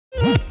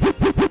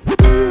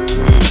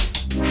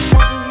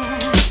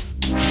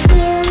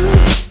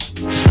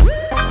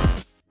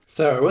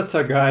So what's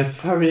up guys,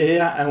 Fabi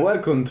here and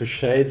welcome to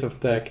Shades of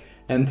Tech.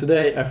 And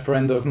today a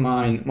friend of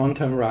mine,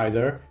 Mountain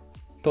Rider,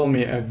 told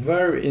me a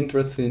very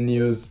interesting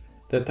news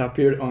that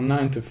appeared on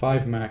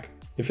 9to5Mac.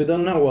 If you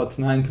don't know what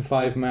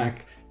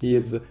 9to5Mac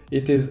is,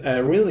 it is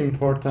a really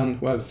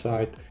important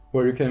website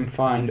where you can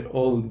find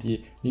all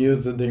the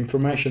news, the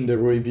information, the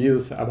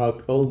reviews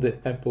about all the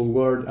Apple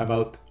world,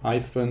 about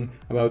iPhone,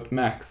 about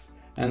Macs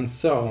and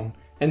so on.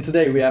 And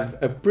today we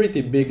have a pretty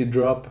big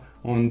drop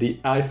on the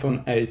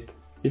iPhone 8.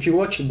 If you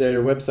watch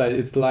their website,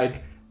 it's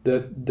like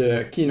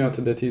the keynote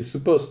that is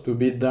supposed to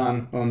be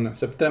done on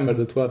September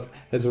the 12th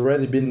has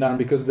already been done,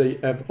 because they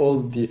have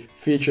all the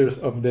features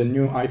of the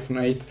new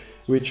iPhone 8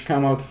 which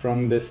come out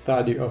from the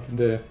study of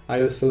the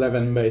iOS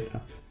 11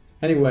 beta.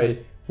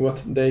 Anyway,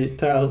 what they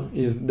tell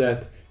is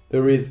that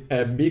there is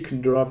a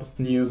big drop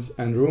news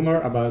and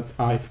rumor about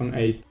iPhone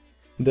 8.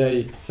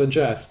 They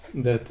suggest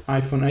that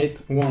iPhone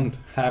 8 won't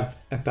have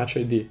a Touch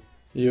ID.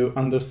 You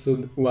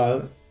understood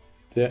well.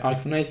 The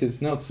iPhone 8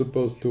 is not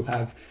supposed to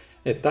have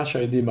a Touch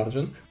ID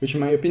button, which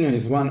in my opinion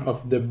is one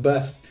of the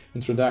best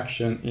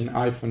introduction in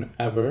iPhone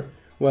ever.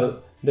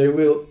 Well, they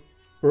will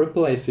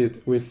replace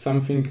it with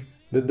something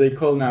that they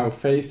call now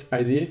Face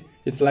ID.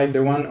 It's like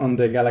the one on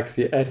the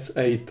Galaxy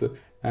S8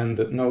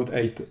 and Note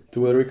 8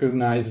 to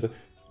recognize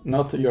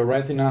not your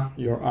retina,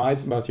 your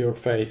eyes, but your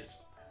face.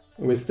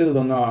 We still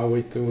don't know how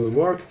it will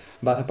work,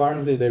 but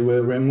apparently they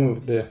will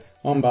remove the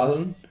home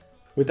button.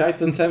 With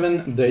iPhone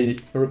 7 they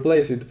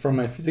replace it from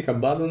a physical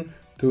button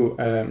to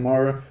a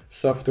more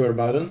software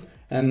button,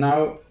 and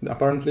now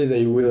apparently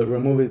they will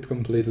remove it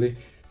completely.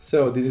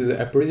 So this is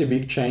a pretty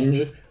big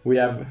change. We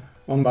have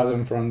home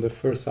button from the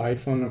first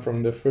iPhone,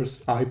 from the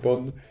first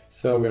iPod,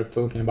 so we're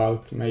talking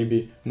about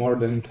maybe more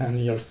than 10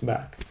 years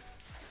back.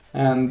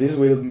 And this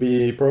will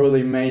be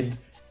probably made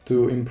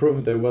to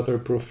improve the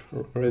waterproof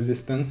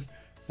resistance.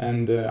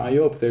 And I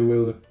hope they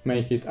will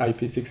make it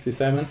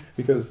IP67,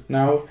 because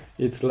now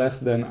it's less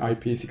than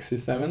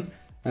IP67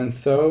 and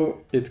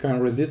so it can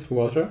resist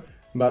water,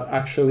 but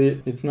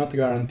actually it's not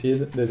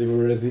guaranteed that it will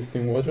resist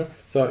in water.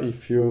 So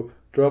if you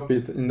drop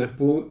it in the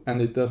pool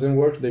and it doesn't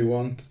work, they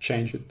won't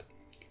change it.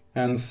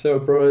 And so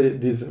probably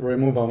this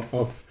removal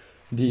of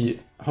the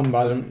home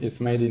button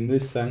is made in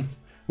this sense.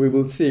 We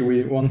will see,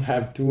 we won't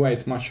have to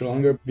wait much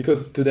longer,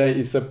 because today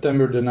is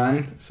September the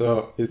 9th,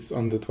 so it's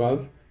on the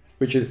 12th.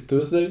 Which is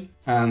Tuesday,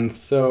 and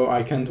so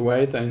I can't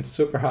wait. I'm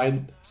super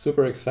hyped,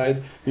 super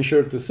excited. Be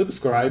sure to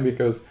subscribe,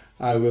 because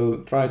I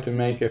will try to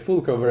make a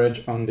full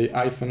coverage on the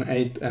iPhone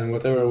 8 and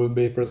whatever will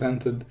be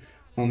presented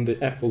on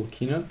the Apple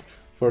keynote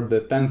for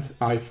the 10th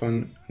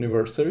iPhone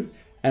anniversary.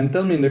 And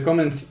tell me in the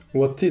comments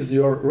what is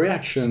your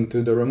reaction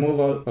to the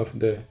removal of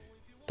the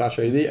Touch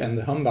ID and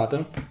the home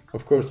button.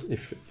 Of course,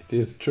 if it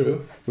is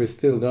true, we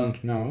still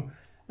don't know.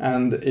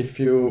 And if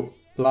you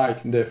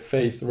like the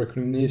face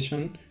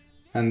recognition,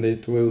 and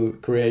it will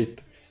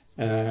create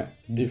a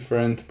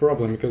different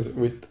problem, because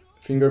with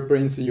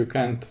fingerprints you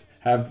can't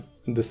have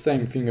the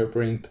same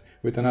fingerprint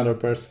with another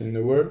person in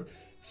the world.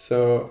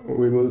 So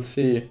we will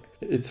see.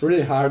 It's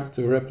really hard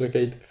to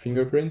replicate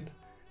fingerprint,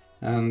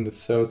 and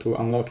so to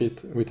unlock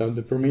it without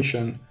the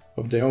permission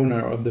of the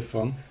owner of the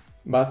phone.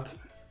 But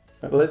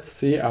let's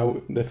see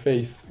how the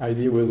Face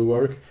ID will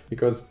work,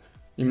 because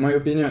in my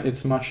opinion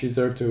it's much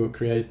easier to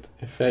create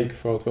a fake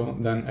photo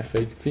than a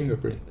fake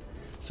fingerprint.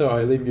 So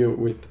I leave you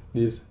with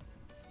this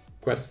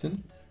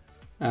question,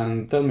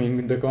 and tell me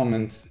in the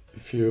comments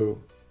if you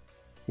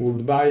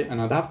would buy an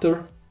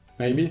adapter.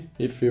 Maybe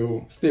if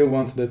you still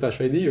want the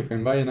Touch ID, you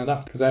can buy an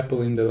adapter, because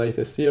Apple in the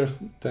latest years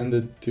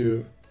tended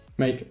to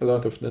make a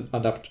lot of the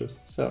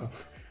adapters. So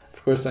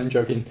of course I'm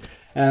joking.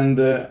 And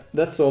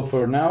that's all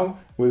for now.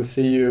 We'll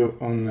see you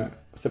on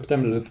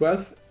September the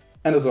 12th,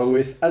 and as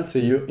always I'll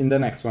see you in the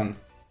next one.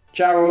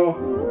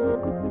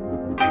 Ciao!